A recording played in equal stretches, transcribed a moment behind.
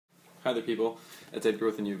Hi there people, it's Edgar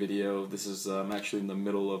with a new video. This is I'm actually in the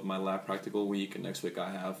middle of my lab practical week, and next week I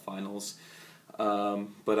have finals.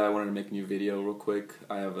 But I wanted to make a new video real quick.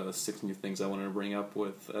 I have 6 new things I wanted to bring up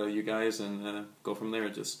with you guys and go from there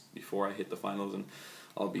just before I hit the finals, and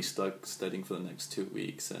I'll be stuck studying for the next 2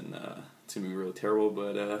 weeks, and it's going to be really terrible,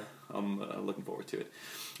 but I'm looking forward to it.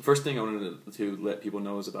 The first thing I wanted to let people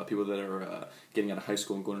know is about people that are getting out of high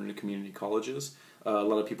school and going into community colleges. A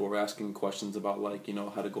lot of people are asking questions about, like, you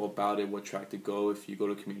know, how to go about it, what track to go if you go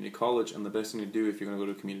to community college. And the best thing to do if you're going to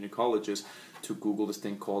go to community college is to Google this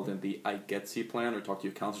thing called the IGETC plan, or talk to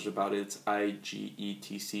your counselors about it. It's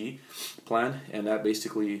IGETC plan, and that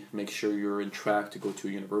basically makes sure you're in track to go to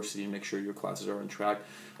a university and make sure your classes are on track.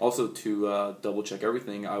 Also, to double check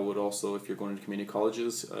everything, I would also, if you're going to community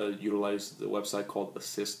colleges, utilize the website called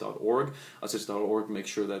assist.org. Assist.org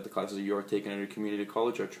makes sure that the classes you are taking at your community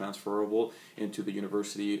college are transferable into the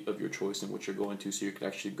university of your choice in which you're going to, so you can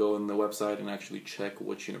actually go on the website and actually check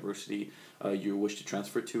which university you wish to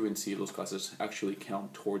transfer to and see if those classes actually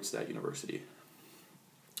count towards that university.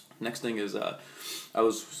 Next thing is I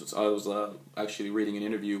was actually reading an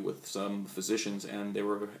interview with some physicians, and they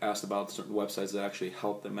were asked about certain websites that actually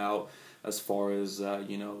help them out as far as help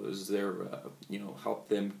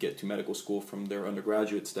them get to medical school from their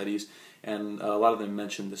undergraduate studies. And a lot of them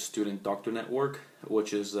mentioned the Student Doctor Network,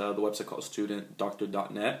 which is the website called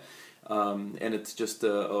studentdoctor.net. And it's just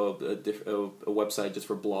a website just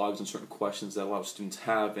for blogs and certain questions that a lot of students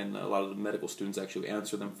have, and a lot of the medical students actually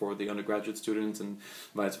answer them for the undergraduate students, and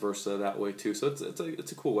vice versa that way too. So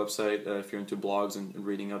it's a cool website if you're into blogs and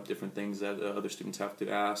reading up different things that other students have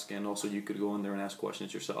to ask, and also you could go in there and ask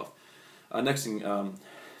questions yourself. Next thing,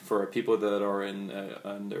 for people that are in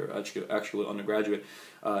actual undergraduate,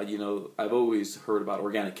 I've always heard about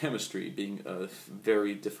organic chemistry being a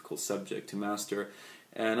very difficult subject to master.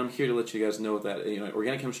 And I'm here to let you guys know that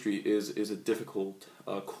organic chemistry is a difficult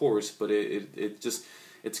course, but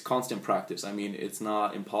it's constant practice. I mean, it's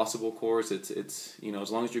not impossible course. It's as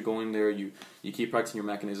long as you're going there, you keep practicing your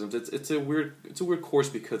mechanisms. It's a weird course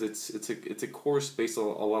because it's a course based on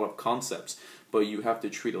a lot of concepts, but you have to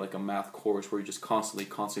treat it like a math course where you're just constantly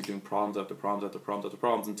doing problems after problems after problems after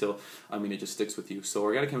problems until it just sticks with you. So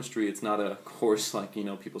organic chemistry, it's not a course like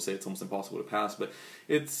people say it's almost impossible to pass, but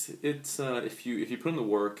it's if you put in the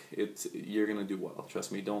work, you're gonna do well.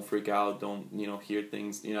 Trust me. Don't freak out. Don't hear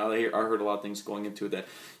things. I heard a lot of things going into it that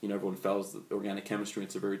everyone fails the organic chemistry.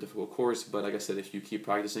 It's a very difficult course, but like I said, if you keep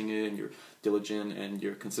practicing it and you're diligent and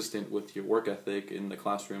you're consistent with your work ethic in the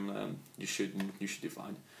classroom, you should do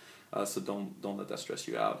fine. So don't let that stress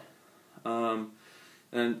you out. And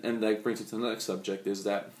that brings me to the next subject, is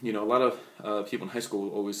that a lot of people in high school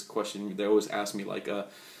always question. They always ask me, like,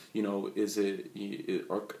 is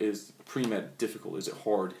pre-med difficult? Is it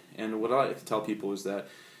hard? And what I like to tell people is that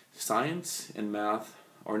science and math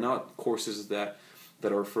are not courses that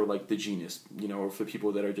are for, like, the genius, or for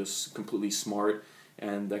people that are just completely smart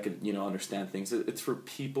and that could understand things. It's for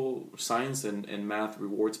people. Science and math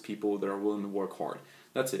rewards people that are willing to work hard.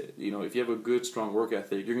 That's it. If you have a good, strong work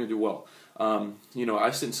ethic, you're going to do well.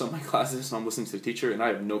 I sit in some of my classes, so I'm listening to the teacher, and I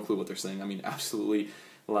have no clue what they're saying. I mean, absolutely,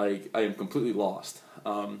 like, I am completely lost.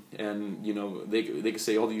 And they can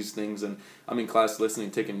say all these things, and I'm in class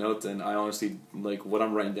listening, taking notes, and I honestly, like, what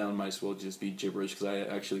I'm writing down might as well just be gibberish because I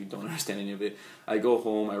actually don't understand any of it. I go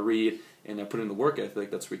home, I read, and I put in the work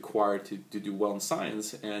ethic that's required to do well in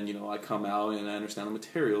science, and I come out and I understand the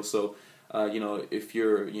material. So if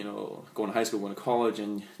you're, going to high school, going to college,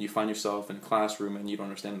 and you find yourself in a classroom and you don't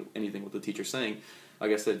understand anything what the teacher's saying,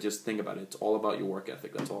 like I said, just think about it. It's all about your work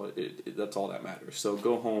ethic. That's all that matters. So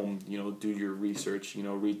go home, do your research,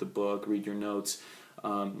 read the book, read your notes,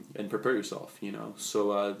 and prepare yourself,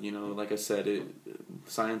 So, like I said,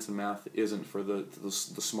 science and math isn't for the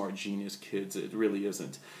smart genius kids. It really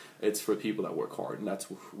isn't. It's for people that work hard, and that's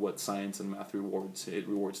what science and math rewards. It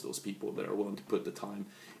rewards those people that are willing to put the time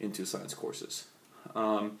into science courses.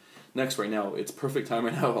 Next, right now, it's perfect time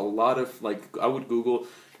right now. A lot of, like, I would Google,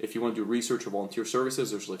 if you want to do research or volunteer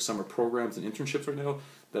services, there's, like, summer programs and internships right now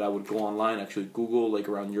that I would go online, actually Google, like,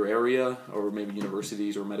 around your area, or maybe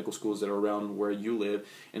universities or medical schools that are around where you live,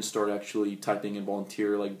 and start actually typing in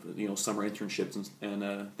volunteer, like, summer internships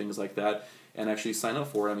and things like that, and actually sign up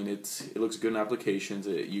for it. I mean, it looks good in applications.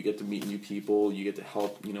 You get to meet new people. You get to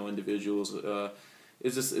help, individuals.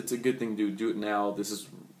 It's a good thing to do it now. This is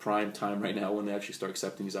prime time right now when they actually start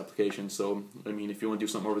accepting these applications. So, I mean, if you want to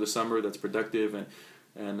do something over the summer that's productive,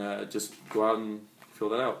 and just go out and fill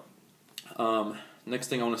that out. Next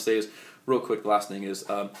thing I want to say is, real quick, the last thing is,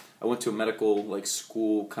 I went to a medical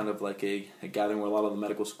school, kind of like a gathering where a lot of the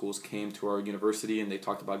medical schools came to our university, and they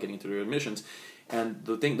talked about getting into their admissions. And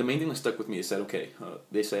the main thing that stuck with me is that, okay,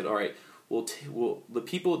 they said, all right, well, the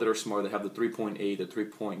people that are smart, that have the 3.8, the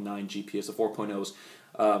 3.9 GPS, the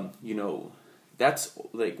 4.0s, you know, that's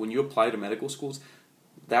like when you apply to medical schools,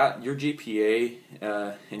 that your GPA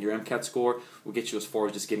and your MCAT score will get you as far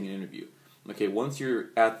as just getting an interview. Okay, once you're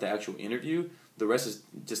at the actual interview, the rest is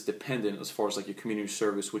just dependent as far as like your community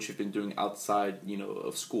service, which you've been doing outside, you know,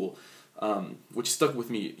 of school. Which stuck with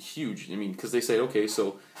me huge. I mean, because they say, okay,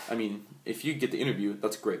 so I mean, if you get the interview,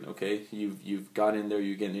 that's great. Okay, you've got in there,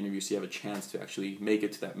 you get an interview, so you have a chance to actually make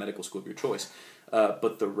it to that medical school of your choice.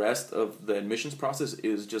 But the rest of the admissions process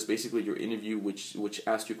is just basically your interview, which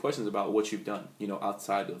asks you questions about what you've done, you know,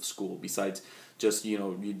 outside of school, besides just, you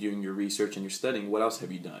know, you doing your research and your studying. What else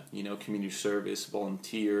have you done? You know, community service,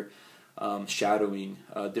 volunteer. Shadowing,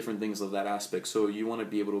 different things of that aspect. So you want to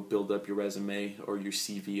be able to build up your resume, or your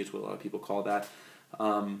CV is what a lot of people call that,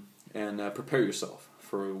 and prepare yourself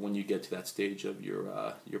for when you get to that stage of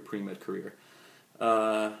your pre-med career.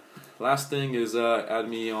 Last thing is add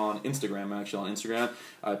me on Instagram. Actually, on Instagram,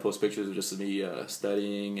 I post pictures of just me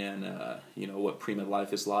studying and you know, what pre-med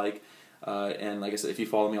life is like. And like I said, if you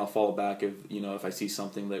follow me, I'll follow back. If you know, if I see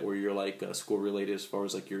something that where you're like school related, as far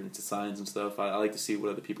as like you're into science and stuff, I like to see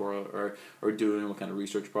what other people are doing, what kind of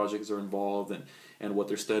research projects are involved, and what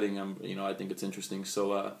they're studying. You know, I think it's interesting.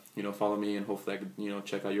 So you know, follow me, and hopefully I could, you know,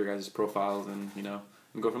 check out your guys' profiles, and you know,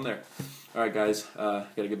 and go from there. All right, guys, gotta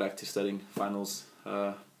get back to studying. Finals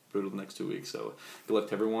brutal the next 2 weeks. So good luck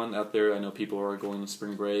to everyone out there. I know people are going on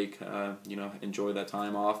spring break. You know, enjoy that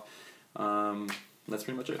time off. That's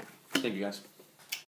pretty much it. Thank you, guys.